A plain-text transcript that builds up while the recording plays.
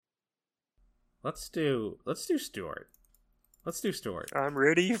Let's do Stewart. Let's do Stewart. I'm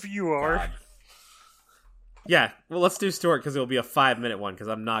ready if you are. God. Yeah, well, let's do Stewart because it'll be a 5-minute one because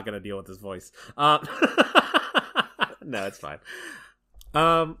I'm not going to deal with this voice. No, it's fine.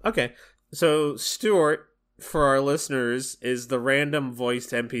 Okay, so Stewart, for our listeners, is the random voiced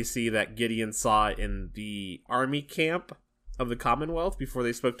NPC that Gideon saw in the army camp of the Commonwealth before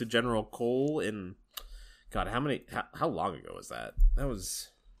they spoke to General Cole in... God, how long ago was that?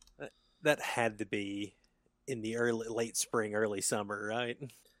 That had to be in the late spring, early summer, right?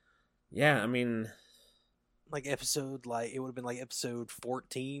 Yeah, I mean... it would have been like episode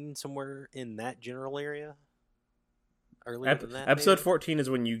 14, somewhere in that general area. Earlier than that, episode maybe? 14 is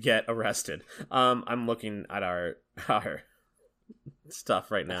when you get arrested. I'm looking at our stuff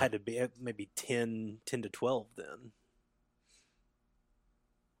right now. It had to be maybe 10 to 12 then.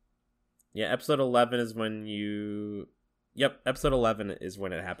 Yeah, episode 11 is when you... Yep, episode 11 is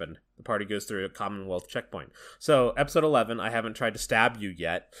when it happened. The party goes through a Commonwealth checkpoint. So, episode 11, I haven't tried to stab you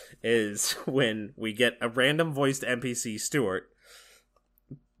yet, is when we get a random voiced NPC, Stewart,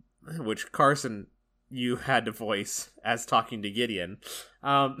 which Carson, you had to voice as talking to Gideon.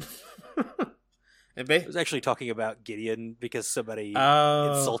 I was actually talking about Gideon because somebody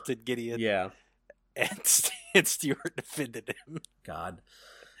insulted Gideon. Yeah. And Stewart defended him. God.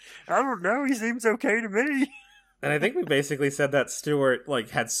 I don't know, he seems okay to me. And I think we basically said that Stewart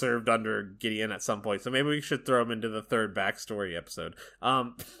had served under Gideon at some point, so maybe we should throw him into the third backstory episode.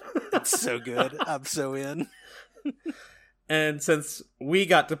 It's so good. I'm so in. And since we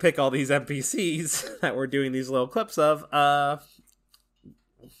got to pick all these NPCs that we're doing these little clips of,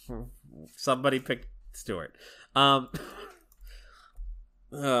 somebody picked Stewart. Oh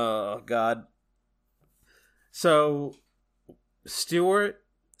God. So Stewart...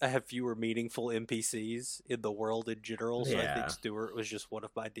 I have fewer meaningful NPCs in the world in general, so I think Stewart was just one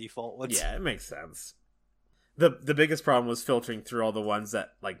of my default ones. Yeah, it makes sense. The biggest problem was filtering through all the ones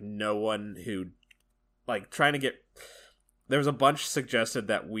that, no one who, trying to get... There was a bunch suggested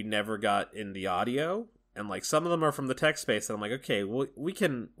that we never got in the audio, and, some of them are from the text space, and I'm like, okay, well, we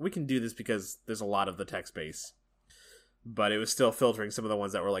can do this because there's a lot of the text space. But it was still filtering some of the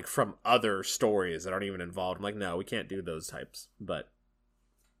ones that were, from other stories that aren't even involved. I'm like, no, we can't do those types, but...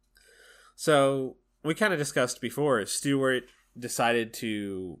 So, we kind of discussed before, Stewart decided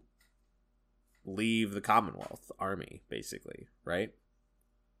to leave the Commonwealth Army, basically, right?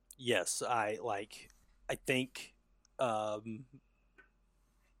 Yes, I think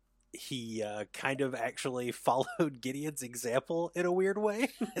he kind of actually followed Gideon's example in a weird way.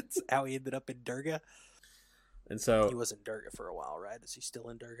 That's how he ended up in Durga. And so he was in Durga for a while, right? Is he still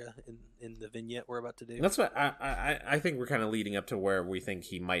in Durga in the vignette we're about to do? That's what I think we're kind of leading up to where we think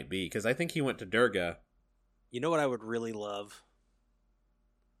he might be, because I think he went to Durga. You know what I would really love?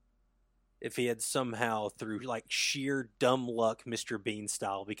 If he had somehow, through sheer dumb luck, Mr. Bean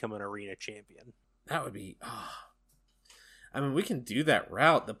style, become an arena champion. That would be... I mean, we can do that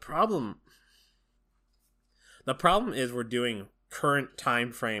route. The problem is we're doing current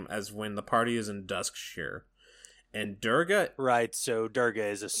time frame as when the party is in Duskshire. And Durga... Right, so Durga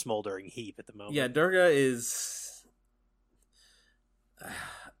is a smoldering heap at the moment. Yeah, Durga is...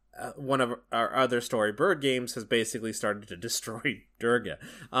 one of our other story, Bird Games, has basically started to destroy Durga.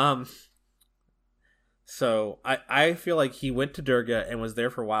 So I feel like he went to Durga and was there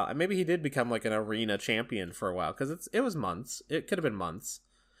for a while. And maybe he did become an arena champion for a while, because it was months. It could have been months.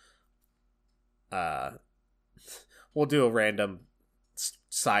 We'll do a random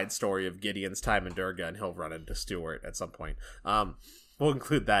side story of Gideon's time in Durga, and he'll run into Stewart at some point. We'll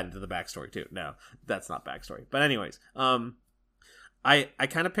include that into the backstory too. No, that's not backstory. But anyways, I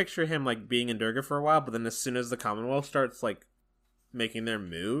kind of picture him being in Durga for a while, but then as soon as the Commonwealth starts making their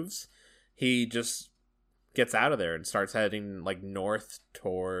moves, he just gets out of there and starts heading north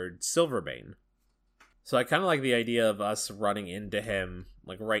toward Silverbane. So I kind of like the idea of us running into him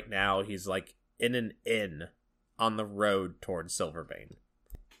right now. He's in an inn on the road towards Silverbane.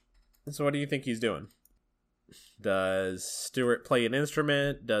 So what do you think he's doing? Does Stewart play an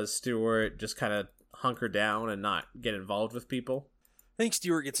instrument? Does Stewart just kind of hunker down and not get involved with people? I think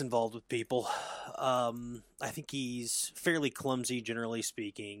Stewart gets involved with people. I think he's fairly clumsy, generally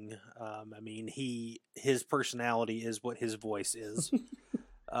speaking. I mean, his personality is what his voice is.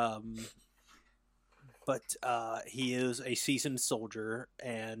 But he is a seasoned soldier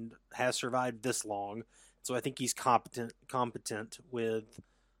and has survived this long. So I think he's competent with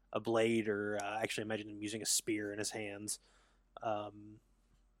a blade, or actually imagine him using a spear in his hands.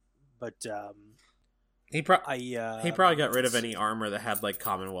 He probably got rid of any armor that had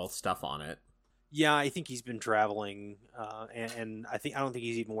Commonwealth stuff on it. Yeah, I think he's been traveling, and I don't think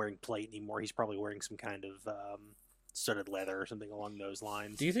he's even wearing plate anymore. He's probably wearing some kind of studded leather or something along those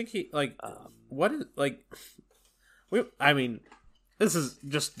lines. Do you think he like Um, what is like? I mean, this is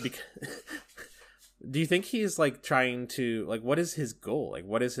just because. Do you think he's like trying to like? What is his goal? Like,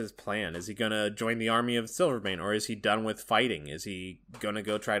 what is his plan? Is he gonna join the army of Silverbane, or is he done with fighting? Is he gonna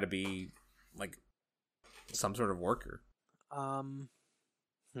go try to be like some sort of worker? um,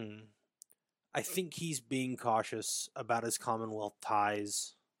 hmm. I think he's being cautious about his Commonwealth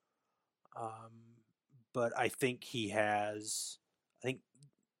ties, um, but I think he has. I think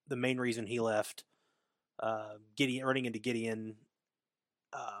the main reason he left Gideon, running into Gideon,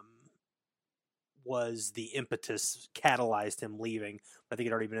 um, was the impetus catalyzed him leaving. I think it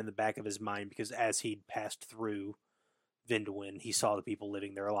had already been in the back of his mind because as he'd passed through Vinduin, he saw the people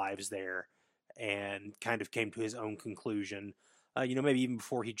living their lives there and kind of came to his own conclusion. Maybe even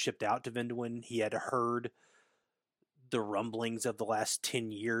before he'd shipped out to Vinduin, he had heard the rumblings of the last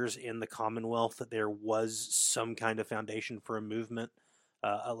 10 years in the Commonwealth that there was some kind of foundation for a movement,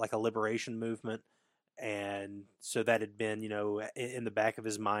 like a liberation movement. And so that had been, in the back of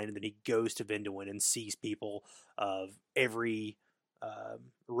his mind. And then he goes to Vinduin and sees people of every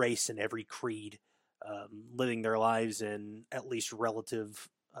race and every creed living their lives in at least relative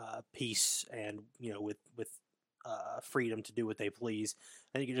peace and, with freedom to do what they please.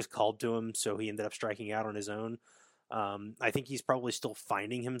 I think it just called to him, so he ended up striking out on his own. I think he's probably still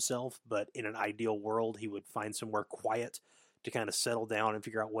finding himself, but in an ideal world, he would find somewhere quiet to kind of settle down and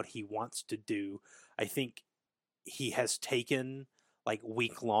figure out what he wants to do. I think he has taken like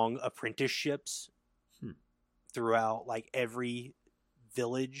week-long apprenticeships throughout like every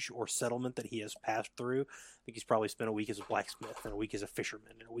village or settlement that he has passed through. I think he's probably spent a week as a blacksmith and a week as a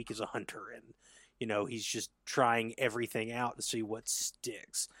fisherman and a week as a hunter, and he's just trying everything out to see what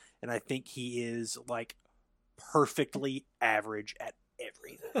sticks. And I think he is like perfectly average at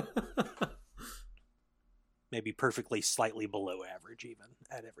everything. Maybe perfectly slightly below average even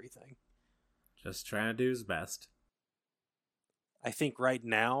at everything. Just trying to do his best. I think right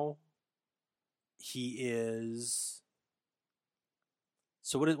now he is.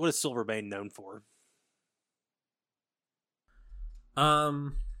 So what is Silverbane known for?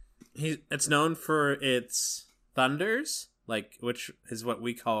 It's known for its thunders, like which is what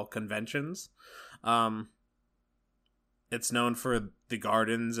we call conventions. It's known for the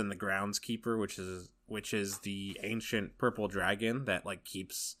gardens and the groundskeeper, which is the ancient purple dragon that like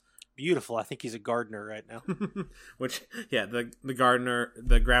keeps beautiful. I think he's a gardener right now. Which the gardener,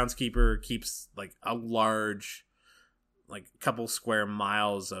 the groundskeeper keeps like a large like couple square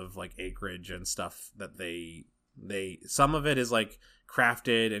miles of like acreage and stuff that they some of it is like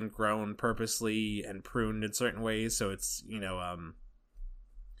crafted and grown purposely and pruned in certain ways, so it's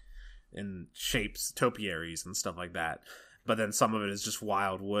in shapes, topiaries and stuff like that. But then some of it is just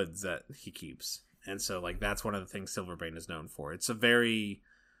wild woods that he keeps. And so like that's one of the things Silverbane is known for. It's a very,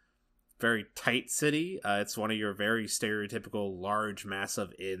 very tight city. It's one of your very stereotypical large,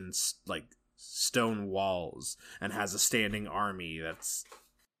 massive like stone walls, and has a standing army that's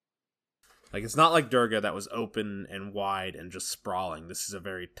like, it's not like Durga that was open and wide and just sprawling. This is a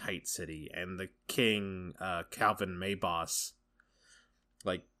very tight city, and the king, Calvin Mayboss,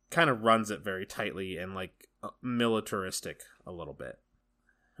 like kind of runs it very tightly and like militaristic a little bit.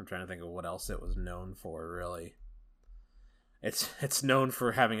 I'm trying to think of what else it was known for, really. It's known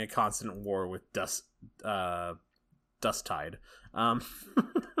for having a constant war with Dusttide.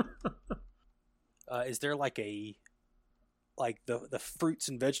 Is there like the fruits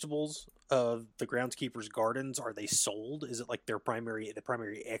and vegetables of the groundskeeper's gardens, are they sold? Is it like the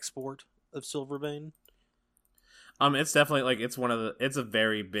primary export of Silverbane? It's definitely like it's a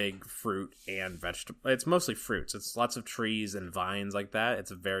very big fruit and vegetable. It's mostly fruits. It's lots of trees and vines like that. It's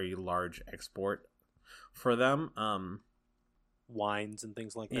a very large export for them. Wines and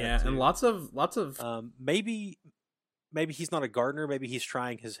things like that. Yeah, too. And lots of maybe he's not a gardener. Maybe he's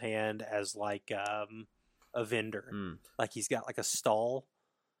trying his hand as like a vendor. Like he's got like a stall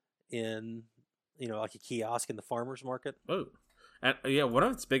in like a kiosk in the farmer's market. Oh. And yeah, one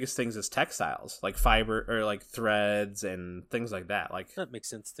of its biggest things is textiles, like fiber or like threads and things like that. Like that makes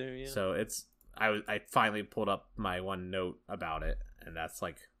sense too. Yeah. So I finally pulled up my one note about it, and that's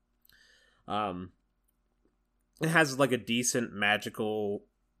like, it has like a decent magical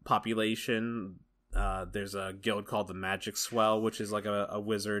population. There's a guild called the Magic Swell, which is like a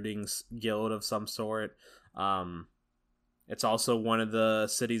wizarding guild of some sort. It's also one of the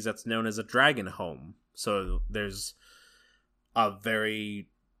cities that's known as a dragon home. So there's a very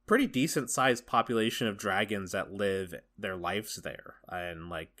pretty decent sized population of dragons that live their lives there and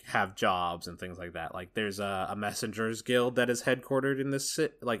like have jobs and things like that. Like there's a messengers guild that is headquartered in this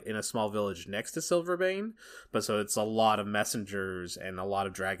like in a small village next to Silverbane, but so it's a lot of messengers and a lot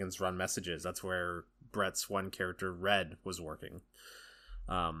of dragons run messages. That's where Brett's one character Red was working.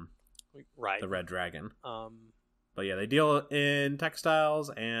 Right. The Red Dragon. But yeah, they deal in textiles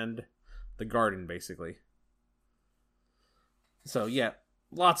and the garden basically. So yeah,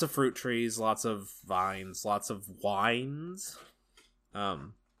 lots of fruit trees, lots of vines, lots of wines.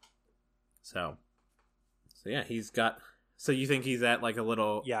 So yeah, he's got. So you think he's at like a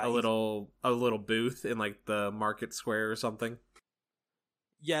little booth in like the market square or something?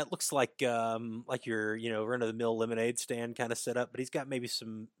 Yeah, it looks like your run of the mill lemonade stand kind of set up, but he's got maybe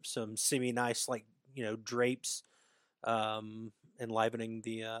some semi nice like drapes, enlivening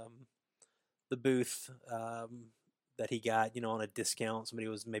the booth. That he got, on a discount. Somebody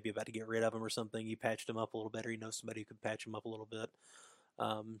was maybe about to get rid of him or something. He patched him up a little bit, or he knows somebody who could patch him up a little bit.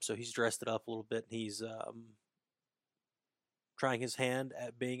 So he's dressed it up a little bit, and he's trying his hand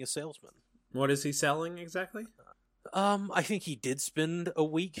at being a salesman. What is he selling exactly? I think he did spend a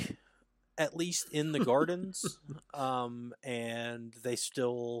week at least in the gardens, and they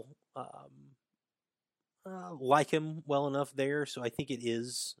still like him well enough there. So I think it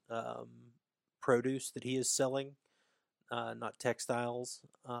is produce that he is selling. Not textiles,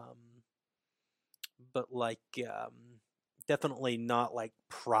 but like definitely not like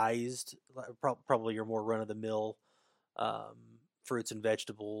prized. Probably your more run of the mill fruits and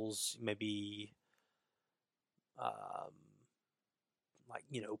vegetables, maybe like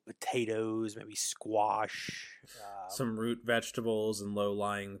potatoes, maybe squash, some root vegetables and low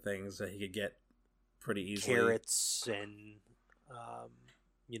lying things that he could get pretty easily. Carrots and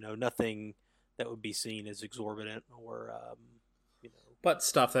nothing that would be seen as exorbitant or but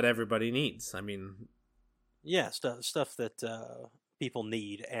stuff that everybody needs. I mean, yeah, stuff that people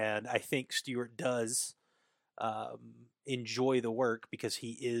need, and I think Stewart does enjoy the work because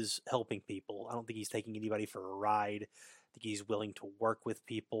he is helping people. I don't think he's taking anybody for a ride. I think he's willing to work with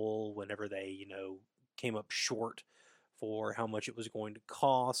people whenever they came up short for how much it was going to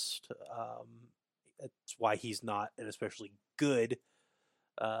cost. That's why he's not an especially good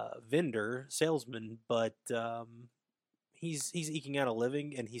salesman, but he's eking out a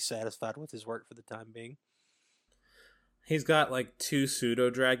living, and he's satisfied with his work for the time being. He's got like 2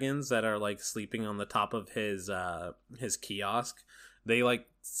 pseudo dragons that are like sleeping on the top of his kiosk. They like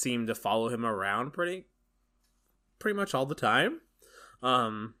seem to follow him around pretty much all the time.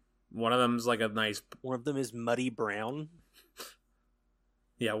 One of them's like a nice. One of them is muddy brown.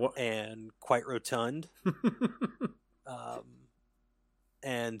 Yeah, and quite rotund.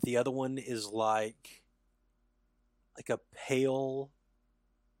 And the other one is like a pale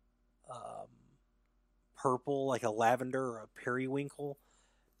purple, like a lavender or a periwinkle,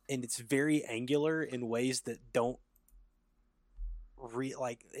 and it's very angular in ways that don't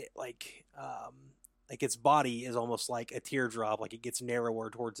like its body is almost like a teardrop, like it gets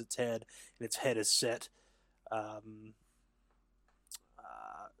narrower towards its head, and its head is set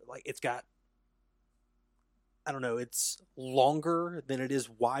like it's got, I don't know, it's longer than it is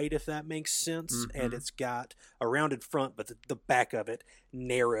wide, if that makes sense. Mm-hmm. And it's got a rounded front, but the back of it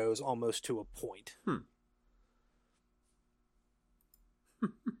narrows almost to a point.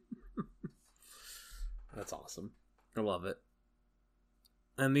 That's awesome. I love it.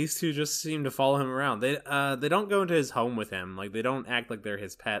 And these two just seem to follow him around. They don't go into his home with him. Like, they don't act like they're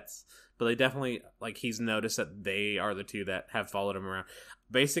his pets, but they definitely, like, he's noticed that they are the two that have followed him around.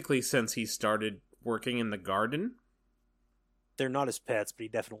 Basically, since he started working in the garden. They're not his pets, but he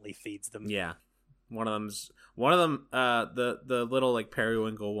definitely feeds them. Yeah. One of them, the little like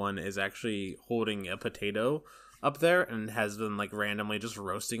periwinkle one is actually holding a potato up there and has been like randomly just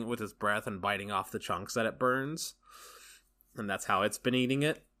roasting it with his breath and biting off the chunks that it burns. And that's how it's been eating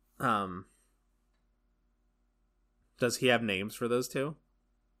it. Does he have names for those two?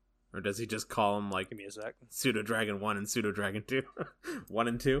 Or does he just call them like, give me a sec, Pseudo Dragon 1 and Pseudo Dragon 2? 1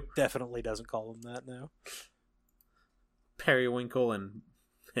 and 2? Definitely doesn't call them that now. Periwinkle and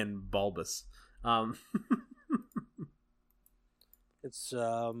Bulbous. It's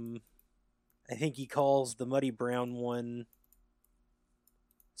I think he calls the muddy brown one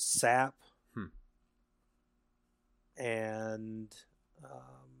Sap. And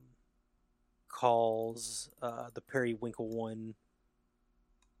calls the periwinkle one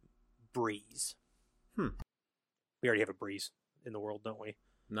Breeze. We already have a Breeze in the world, don't we?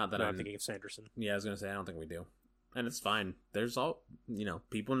 Not that I'm thinking of Sanderson. Yeah, I was gonna say I don't think we do, and it's fine. There's all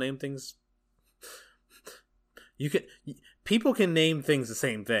people name things. people can name things the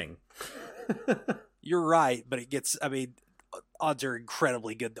same thing. You're right, but odds are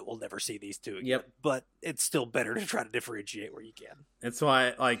incredibly good that we'll never see these two again. Yep. But it's still better to try to differentiate where you can. It's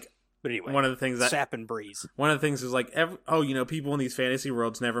why, but anyway, one of the things that Sap and Breeze. One of the things is people in these fantasy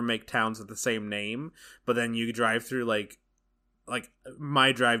worlds never make towns with the same name, but then you drive through like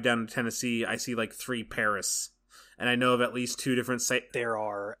my drive down to Tennessee, I see 3 Paris, and I know of at least 2 different. There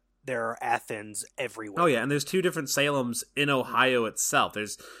are Athens everywhere. Oh yeah, and there's 2 different Salems in Ohio itself.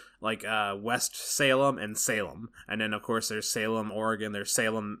 There's West Salem and Salem, and then of course there's Salem, Oregon. There's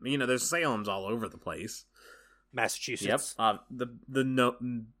Salem. There's Salems all over the place. Massachusetts. Yep.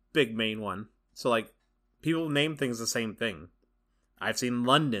 The big main one. So people name things the same thing. I've seen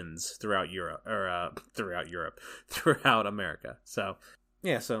Londons throughout Europe, or throughout America. So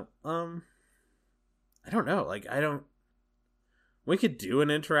yeah. So I don't know. We could do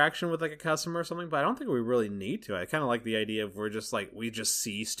an interaction with a customer or something, but I don't think we really need to. I kind of like the idea of we're just we just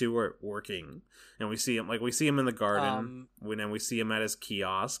see Stewart working, and we see him in the garden, and we see him at his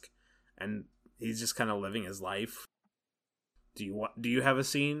kiosk, and he's just kind of living his life. Do you have a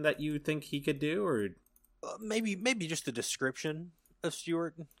scene that you think he could do, or maybe just a description of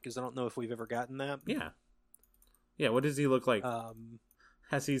Stewart, because I don't know if we've ever gotten that. Yeah. What does he look like?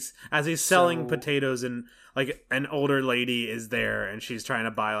 As he's selling potatoes, and an older lady is there, and she's trying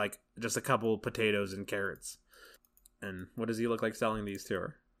to buy just a couple of potatoes and carrots. And what does he look like selling these to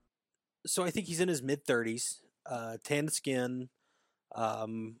her? So I think he's in his mid-30s, tanned skin,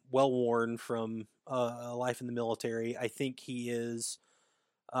 well worn from a life in the military. I think he is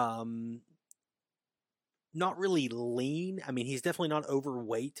not really lean. I mean, he's definitely not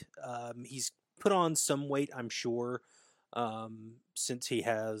overweight. He's put on some weight, I'm sure, since he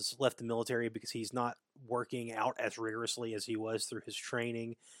has left the military, because he's not working out as rigorously as he was through his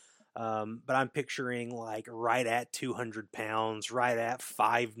training. But I'm picturing right at 200 pounds, right at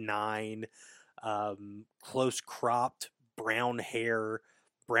 5'9", close cropped, brown hair,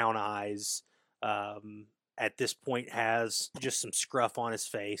 brown eyes. At this point has just some scruff on his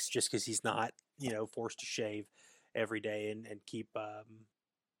face, just because he's not, forced to shave every day and keep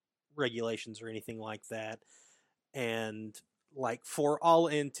regulations or anything like that. And for all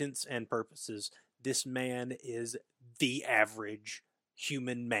intents and purposes, this man is the average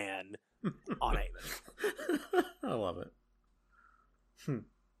human man on Aemon. I love it. And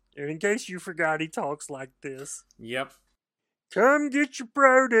in case you forgot, he talks like this. Yep. Come get your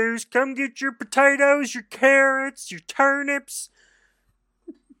produce. Come get your potatoes, your carrots, your turnips.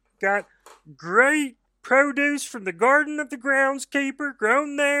 Got great produce from the garden of the groundskeeper,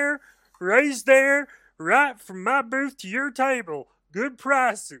 grown there, raised there, right from my booth to your table. Good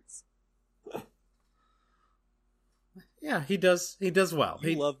prices. Yeah, he does well.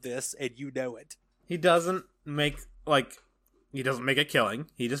 You love this, and you know it. He doesn't make a killing.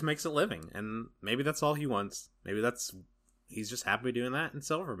 He just makes a living, and maybe that's all he wants. Maybe he's just happy doing that in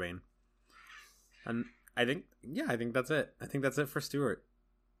Silverbane. And I think that's it. I think that's it for Stewart.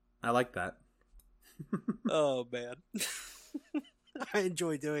 I like that. Oh man. I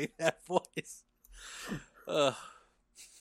enjoy doing that voice.